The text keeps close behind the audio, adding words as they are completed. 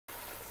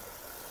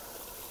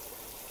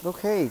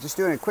Okay, just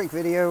doing a quick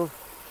video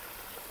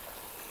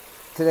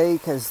today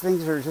because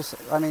things are just,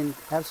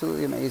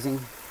 absolutely amazing.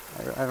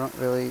 I don't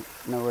really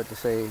know what to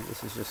say.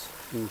 This is just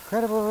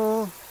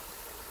incredible.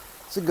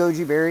 It's a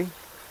goji berry.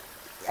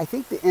 I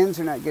think the ends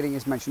are not getting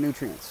as much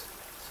nutrients,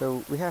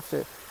 so we have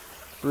to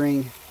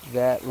bring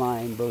that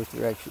line both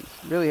directions.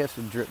 It really has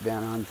to drip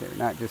down onto there,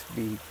 not just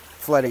be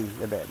flooding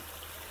the bed,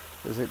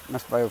 because it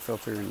must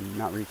biofilter and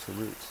not reach the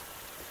roots.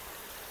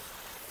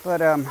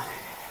 But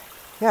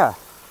yeah,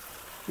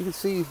 you can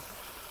see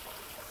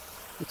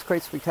it's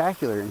quite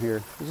spectacular in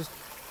here. We just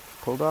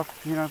pulled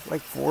off,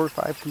 like 4 or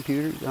 5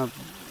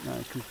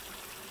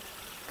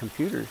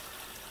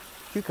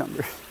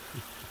 cucumbers.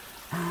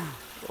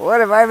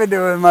 What have I been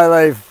doing in my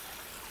life?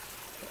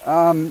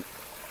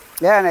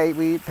 Yeah, and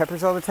we eat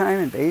peppers all the time,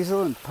 and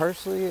basil, and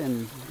parsley,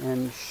 and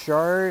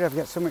chard. I've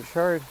got so much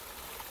chard,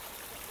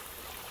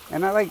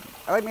 and I like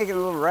making a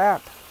little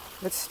wrap.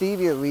 That's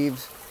stevia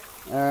leaves.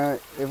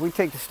 If we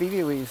take the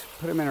stevia leaves,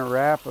 put them in a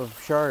wrap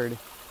of chard,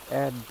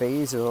 add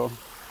basil,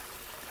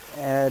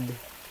 add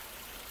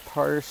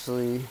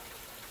parsley,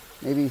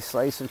 maybe a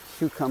slice of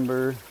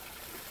cucumber,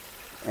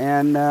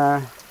 and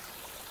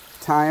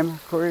thyme.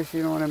 Of course,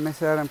 you don't want to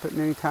miss out on putting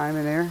any thyme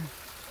in there.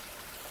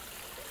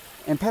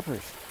 And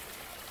peppers.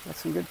 Got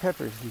some good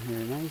peppers in here.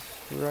 Nice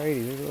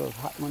variety. There's a little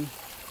hot one.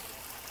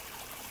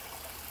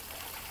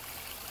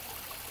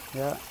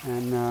 Yeah,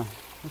 and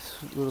this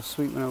little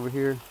sweet one over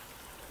here.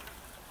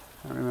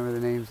 I don't remember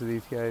the names of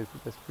these guys,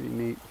 but that's pretty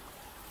neat.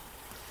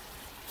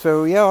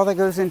 So yeah, all that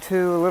goes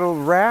into a little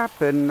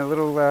wrap and a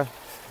little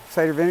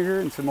cider vinegar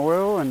and some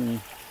oil, and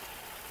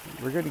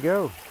we're good to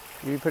go.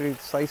 Maybe put a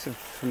slice of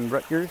some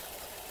Rutgers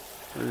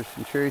or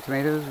some cherry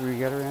tomatoes we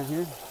got around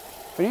here.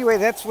 But anyway,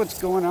 that's what's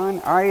going on.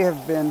 I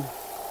have been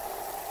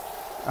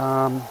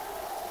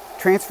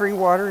transferring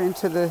water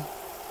into the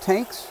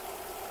tanks.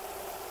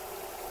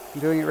 I'm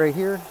doing it right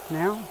here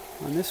now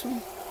on this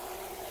one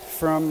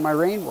from my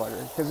rainwater,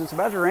 because it's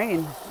about to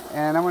rain,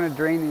 and I want to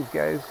drain these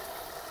guys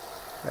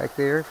back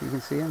there, if you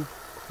can see them,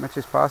 as much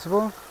as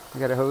possible. I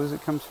got a hose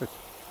that comes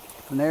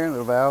from there, a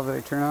little valve that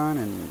I turn on,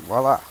 and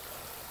voila.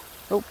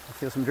 Oh, I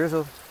feel some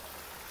drizzle.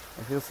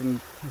 I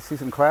see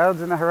some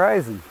clouds in the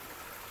horizon.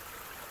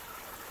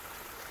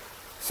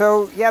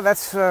 So yeah,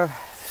 that's, oh,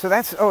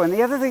 and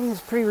the other thing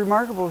that's pretty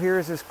remarkable here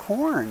is this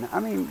corn.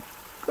 I mean,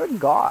 good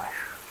gosh.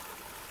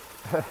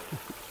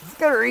 It's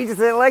got to reach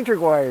the electric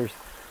wires.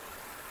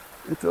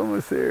 It's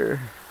almost there.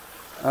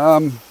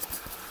 Yeah,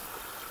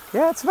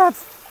 it's about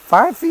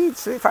 5 feet,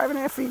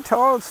 5.5 feet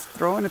tall. It's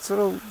throwing its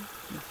little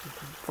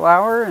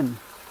flower, and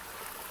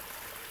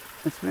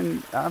it's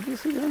been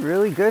obviously doing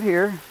really good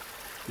here.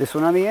 This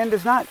one on the end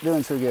is not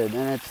doing so good,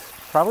 and it's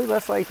probably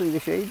less likely to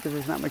shade because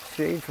there's not much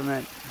shade from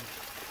that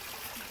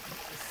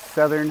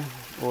southern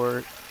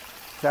or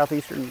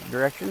southeastern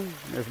direction.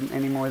 There's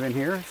any more than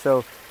here,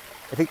 so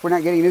I think we're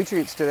not getting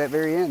nutrients to that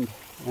very end.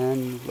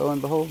 And lo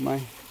and behold,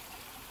 my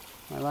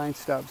line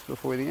stops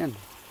before the end.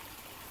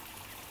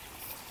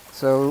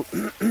 So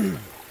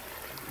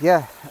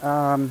yeah,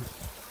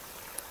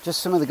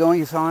 just some of the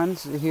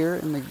goings-ons here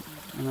in the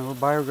little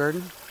bio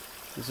garden.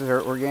 This is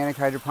our organic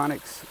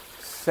hydroponics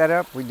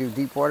setup. We do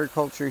deep water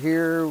culture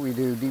here. We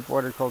do deep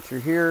water culture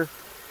here,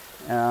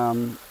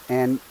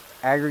 and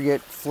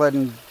aggregate flood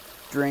and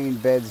drain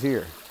beds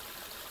here.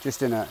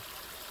 Just in a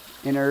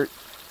inert,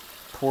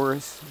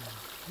 porous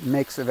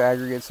mix of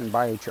aggregates and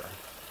biochar.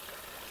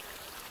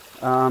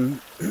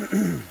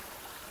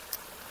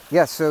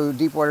 Yeah, so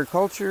deep water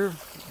culture,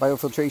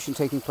 biofiltration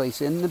taking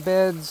place in the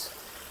beds,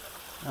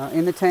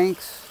 in the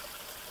tanks,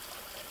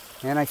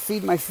 and I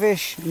feed my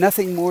fish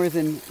nothing more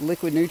than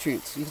liquid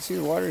nutrients. You can see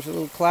the water's a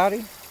little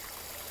cloudy.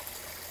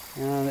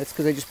 That's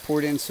because I just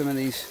poured in some of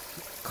these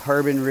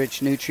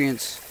carbon-rich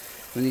nutrients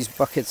from these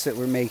buckets that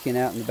we're making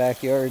out in the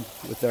backyard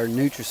with our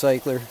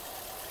Nutricycler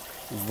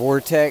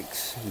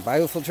Vortex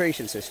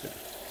biofiltration system.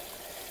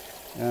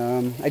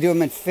 I do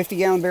them in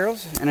 50-gallon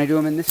barrels, and I do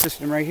them in this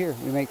system right here.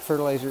 We make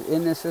fertilizer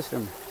in this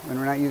system when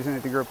we're not using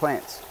it to grow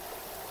plants.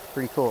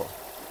 Pretty cool.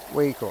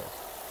 Way cool.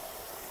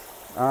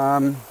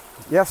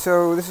 Yeah,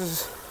 so this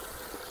is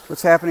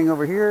what's happening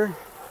over here.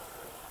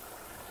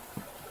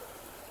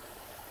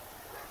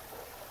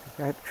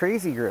 Got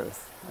crazy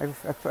growth.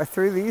 I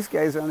threw these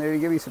guys on there to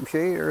give me some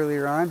shade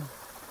earlier on.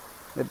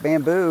 The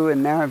bamboo,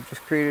 and now I've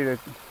just created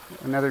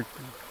another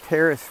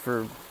terrace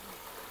for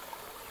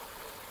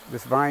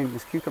this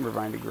cucumber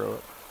vine to grow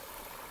up.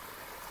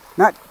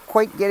 Not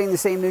quite getting the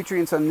same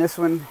nutrients on this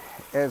one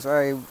as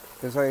I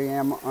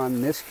am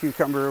on this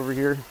cucumber over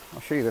here.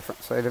 I'll show you the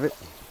front side of it.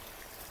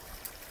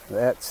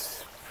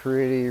 That's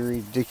pretty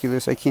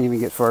ridiculous. I can't even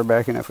get far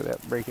back enough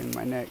without breaking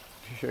my neck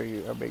to show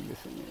you how big this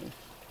thing is.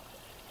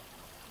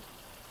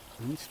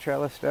 And it's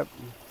trellised up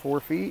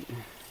 4 feet,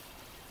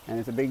 and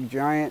it's a big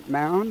giant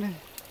mound,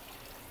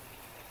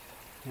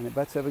 and it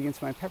butts up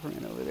against my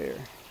peppermint over there.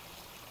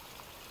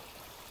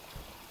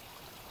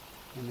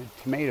 And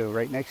a tomato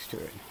right next to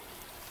it.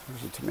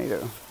 There's a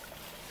tomato.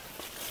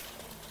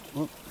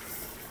 Whoop.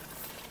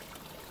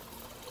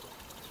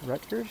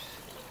 Rutgers.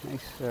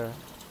 Nice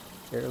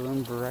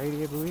heirloom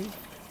variety, I believe.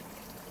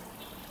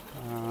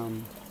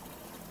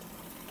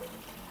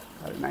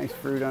 Got a nice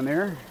fruit on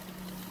there,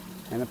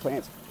 and the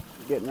plant's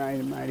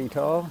getting mighty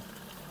tall.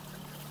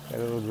 Got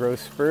a little growth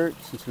spurt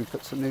since we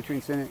put some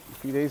nutrients in it a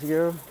few days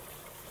ago.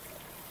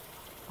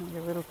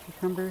 Got little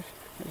cucumbers.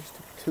 I just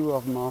took 2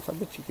 of them off. I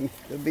bet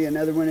there'll be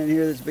another one in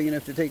here that's big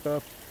enough to take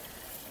off.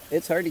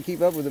 It's hard to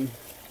keep up with them.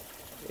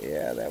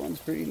 Yeah, that one's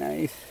pretty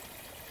nice.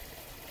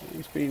 That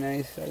one's pretty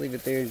nice. I'll leave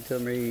it there until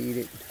I'm ready to eat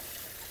it.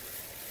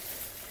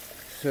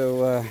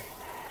 So,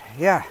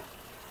 yeah.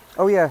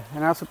 Oh yeah,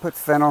 and I also put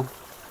fennel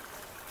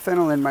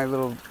in my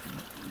little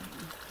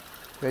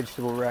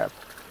vegetable wrap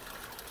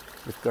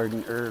with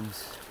garden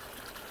herbs.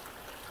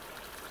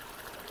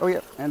 Oh yeah,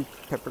 and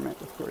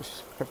peppermint, of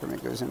course.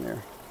 Peppermint goes in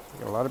there.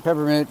 Got a lot of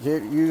peppermint.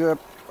 Use up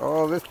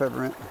all this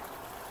peppermint.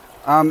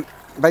 But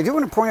I do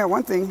want to point out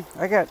one thing.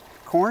 I got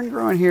corn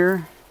growing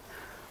here,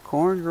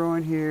 corn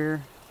growing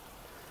here,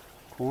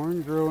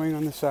 corn growing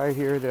on the side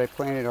here that I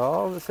planted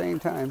all at the same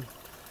time.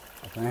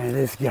 I planted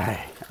this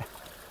guy.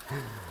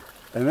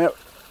 And that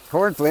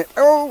corn plant,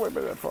 oh, where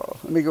did that fall?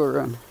 Let me go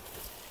run.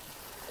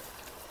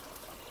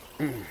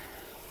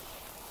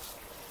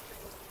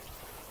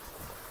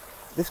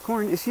 This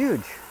corn is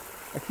huge.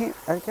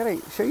 I gotta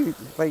show you,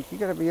 like, you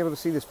gotta be able to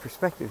see this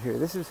perspective here.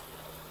 This is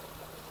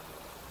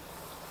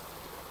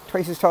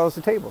twice as tall as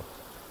the table.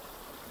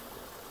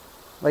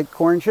 Like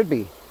corn should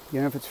be, you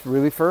know, if it's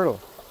really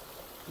fertile.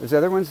 There's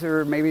other ones that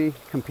are maybe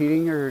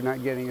competing or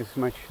not getting as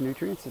much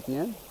nutrients at the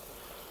end.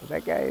 But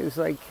that guy is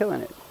like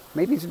killing it.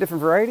 Maybe it's a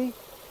different variety.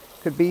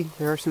 Could be.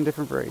 There are some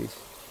different varieties.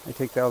 I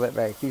take all that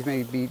back. These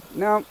may be,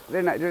 no,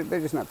 they're not. They're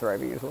just not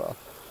thriving as well.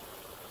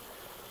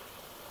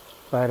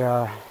 But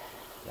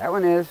that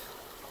one is,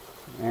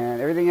 and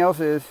everything else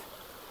is.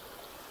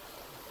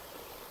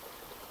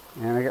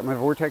 And I got my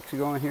vortex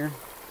going here.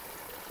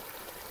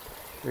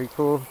 Very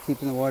cool.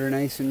 Keeping the water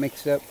nice and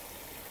mixed up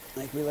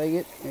like we like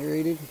it,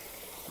 aerated.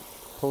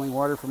 Pulling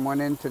water from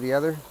one end to the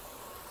other.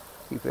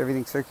 Keep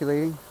everything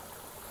circulating.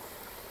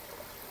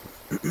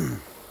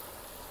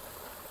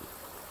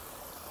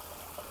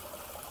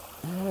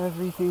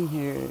 Everything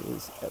here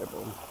is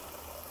edible.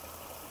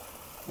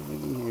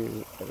 Everything here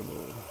is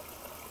edible.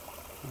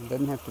 It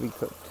doesn't have to be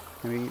cooked.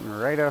 It can be eaten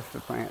right off the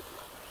plant.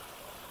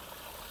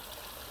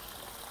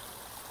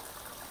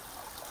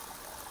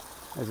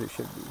 As it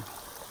should be.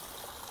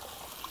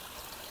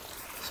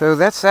 So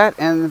that's that.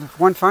 And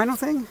one final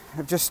thing.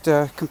 I've just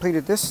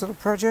completed this little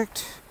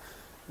project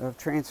of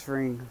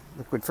transferring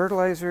liquid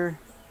fertilizer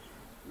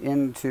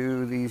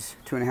into these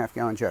 2.5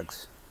 gallon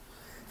jugs.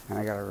 And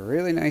I got a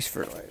really nice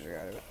fertilizer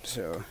out of it.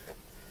 So,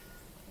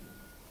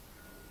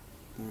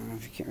 I don't know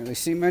if you can't really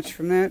see much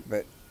from that,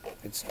 but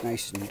it's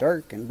nice and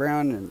dark and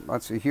brown and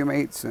lots of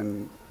humates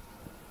and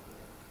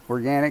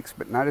organics,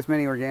 but not as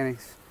many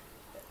organics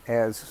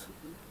as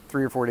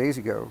 3 or 4 days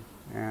ago.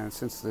 And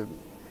since the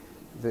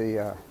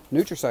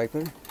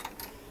Nutricycler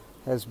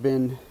has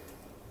been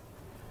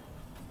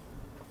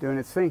doing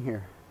its thing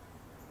here,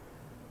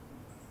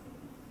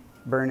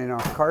 burning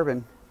off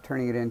carbon,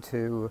 turning it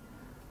into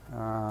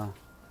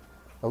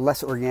a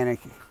less organic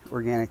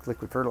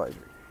liquid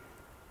fertilizer.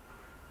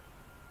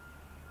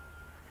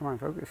 Come on,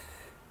 focus.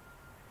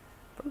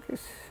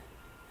 Focus.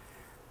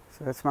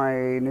 So that's my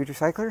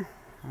Nutricycler.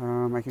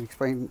 I can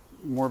explain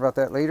more about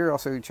that later.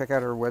 Also, check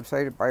out our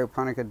website at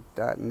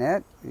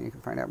bioponica.net, and you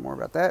can find out more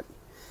about that.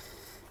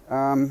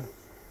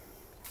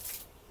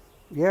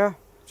 Yeah,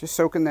 just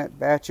soaking that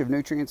batch of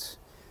nutrients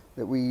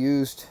that we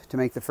used to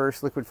make the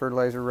first liquid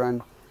fertilizer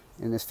run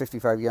in this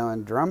 55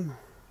 gallon drum.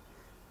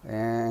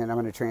 And I'm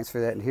going to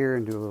transfer that in here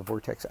and do a little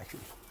vortex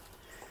action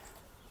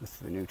with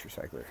the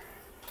Nutricycler.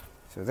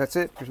 So that's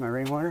it. There's my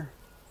rainwater.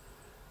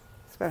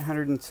 It's about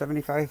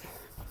 175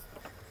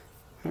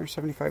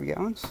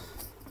 gallons.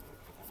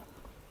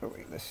 Oh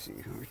wait, let's see.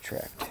 We're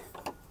trapped.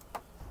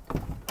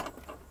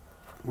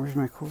 Where's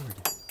my cord?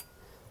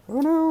 Oh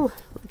no,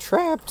 we're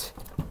trapped.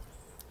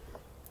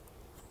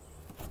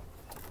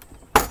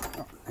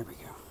 Oh, there we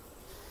go.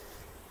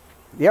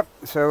 Yep,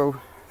 so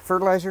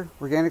fertilizer,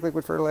 organic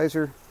liquid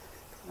fertilizer,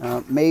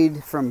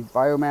 made from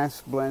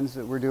biomass blends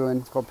that we're doing.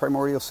 It's called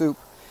Primordial Soup.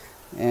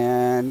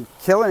 And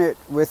killing it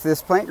with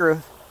this plant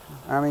growth.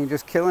 I mean,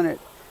 just killing it.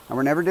 And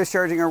we're never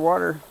discharging our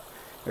water.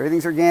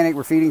 Everything's organic.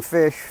 We're feeding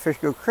fish. Fish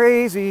go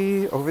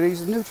crazy over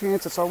these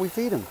nutrients. That's all we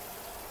feed them.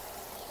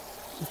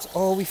 That's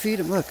all we feed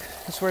them. Look,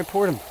 that's where I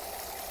poured them.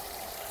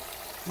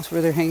 That's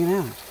where they're hanging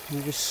out. And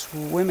they're just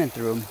swimming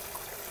through them.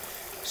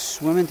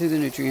 Swimming through the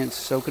nutrients,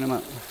 soaking them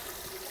up.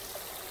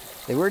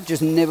 They weren't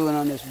just nibbling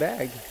on this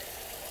bag.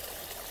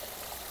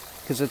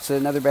 Because it's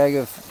another bag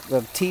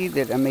of tea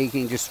that I'm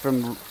making just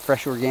from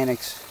fresh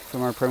organics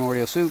from our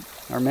Primordial Soup,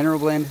 our mineral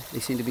blend. They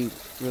seem to be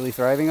really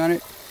thriving on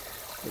it.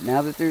 But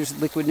now that there's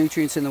liquid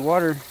nutrients in the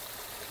water,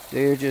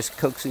 they're just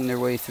coaxing their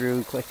way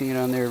through, collecting it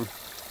on their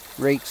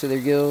rakes of their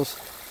gills,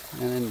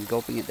 and then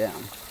gulping it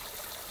down.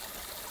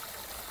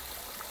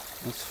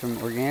 That's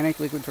from organic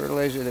liquid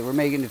fertilizer that we're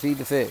making to feed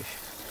the fish.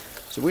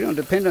 So we don't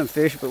depend on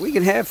fish, but we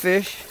can have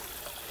fish.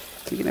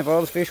 We can have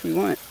all the fish we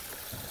want.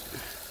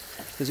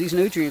 because these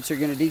nutrients are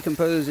going to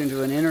decompose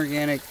into an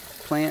inorganic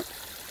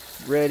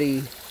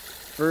plant-ready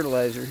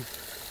fertilizer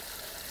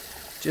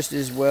just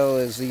as well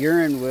as the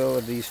urine will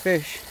of these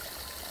fish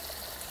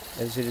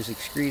as it is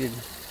excreted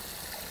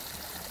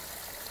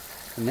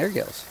from their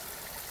gills.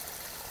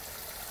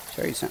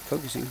 Sorry, it's not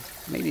focusing.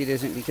 Maybe it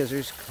isn't because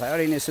there's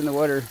cloudiness in the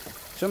water.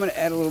 So I'm going to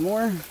add a little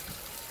more. And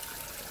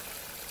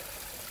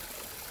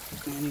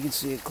you can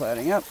see it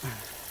clouding up.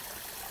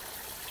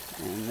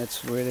 And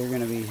that's where they're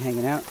going to be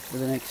hanging out for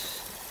the next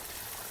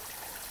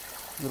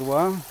little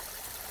while.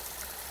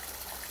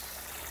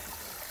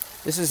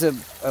 This is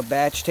a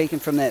batch taken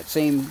from that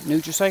same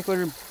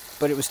Nutricycler,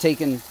 but it was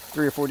taken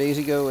 3 or 4 days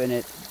ago and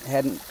it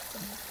hadn't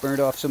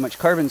burned off so much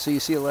carbon, so you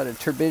see a lot of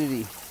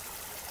turbidity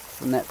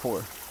from that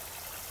pour.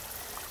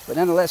 But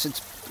nonetheless, it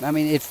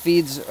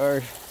feeds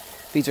our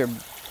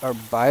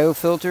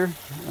biofilter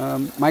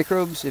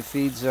microbes. It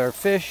feeds our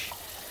fish,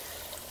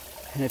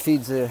 and it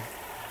feeds the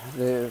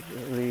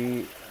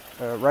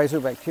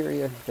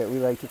rhizobacteria that we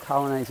like to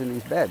colonize in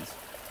these beds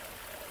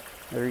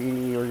that are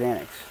eating the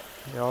organics.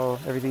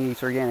 Everything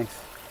eats organics.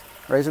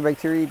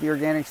 Rhizobacteria eat the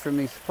organics from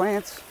these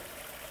plants.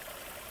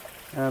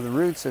 The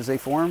roots, as they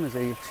form, as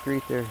they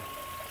excrete their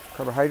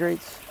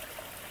carbohydrates,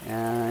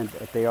 and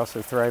they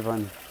also thrive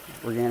on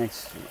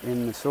organics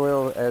in the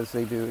soil as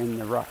they do in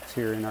the rocks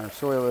here in our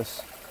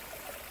soilless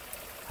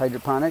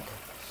hydroponic,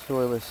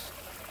 soilless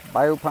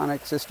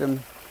bioponic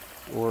system,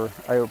 or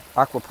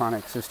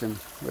aquaponic system,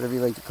 whatever you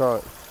like to call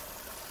it.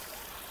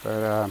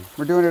 But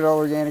we're doing it all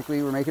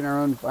organically. We're making our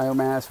own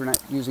biomass. We're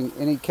not using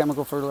any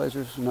chemical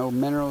fertilizers, no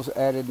minerals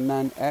added,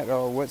 none at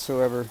all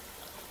whatsoever,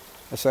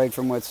 aside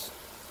from what's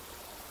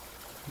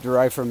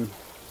derived from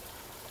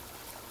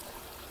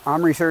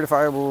OMRI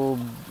certifiable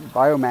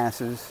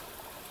biomasses.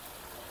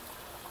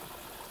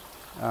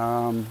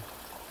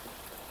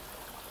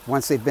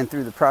 Once they've been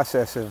through the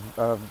process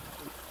of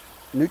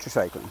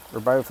nutricycling or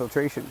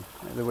biofiltration,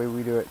 the way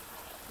we do it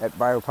at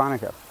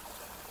Bioponica.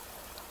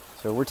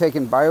 So we're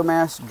taking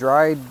biomass,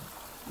 dried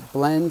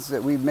blends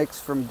that we mix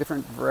from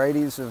different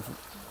varieties of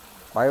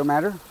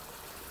biomatter,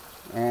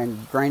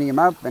 and grinding them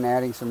up and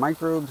adding some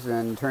microbes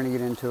and turning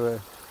it into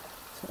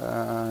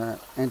a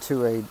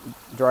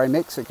dry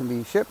mix that can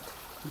be shipped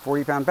in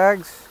 40-pound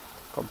bags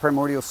called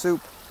Primordial Soup.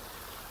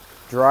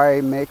 Dry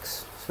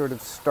mix, sort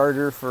of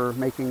starter for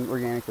making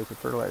organic liquid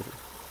fertilizer.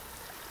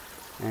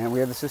 And we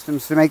have the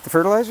systems to make the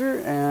fertilizer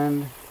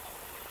and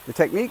the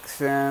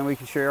techniques, and we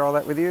can share all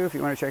that with you if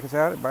you want to check us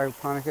out at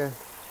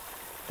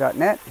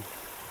bioponica.net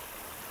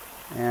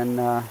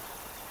and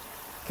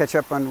catch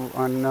up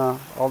on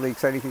all the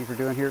exciting things we're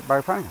doing here at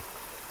Bioponica.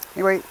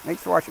 Anyway,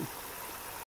 thanks for watching.